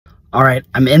All right,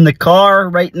 I'm in the car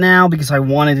right now because I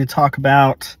wanted to talk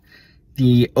about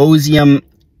the Ozium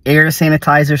air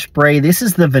sanitizer spray. This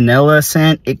is the vanilla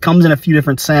scent. It comes in a few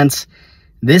different scents.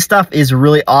 This stuff is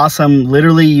really awesome.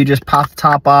 Literally, you just pop the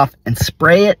top off and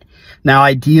spray it. Now,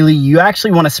 ideally, you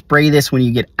actually want to spray this when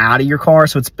you get out of your car,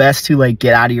 so it's best to like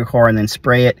get out of your car and then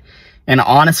spray it. And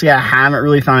honestly, I haven't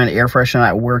really found an air freshener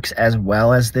that works as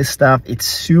well as this stuff. It's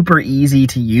super easy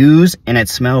to use and it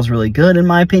smells really good in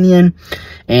my opinion.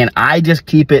 And I just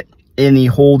keep it in the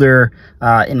holder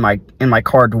in my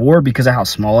car door because of how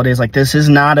small it is. Like, this is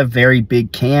not a very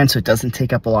big can, so it doesn't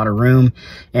take up a lot of room,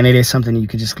 and it is something you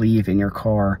could just leave in your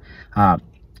car.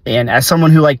 And as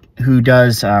someone who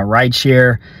does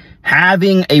rideshare,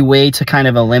 having a way to kind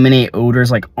of eliminate odors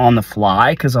like on the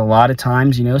fly, because a lot of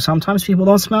times, you know, sometimes people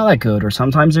don't smell that good, or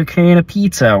sometimes they're carrying a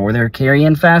pizza or they're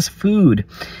carrying fast food,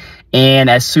 and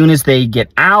as soon as they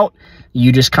get out,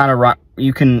 you just kind of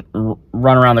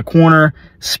run around the corner,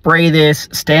 spray this,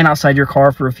 stand outside your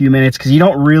car for a few minutes, because you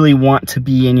don't really want to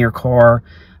be in your car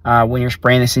when you're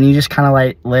spraying this, and you just kind of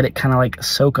like let it kind of like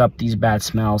soak up these bad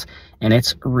smells, and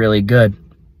it's really good.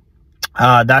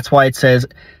 That's why it says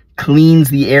cleans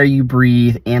the air you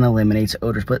breathe and eliminates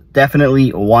odors. But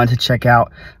definitely want to check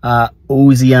out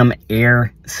Ozium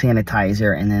air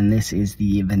sanitizer, and then this is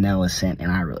the vanilla scent,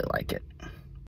 and I really like it.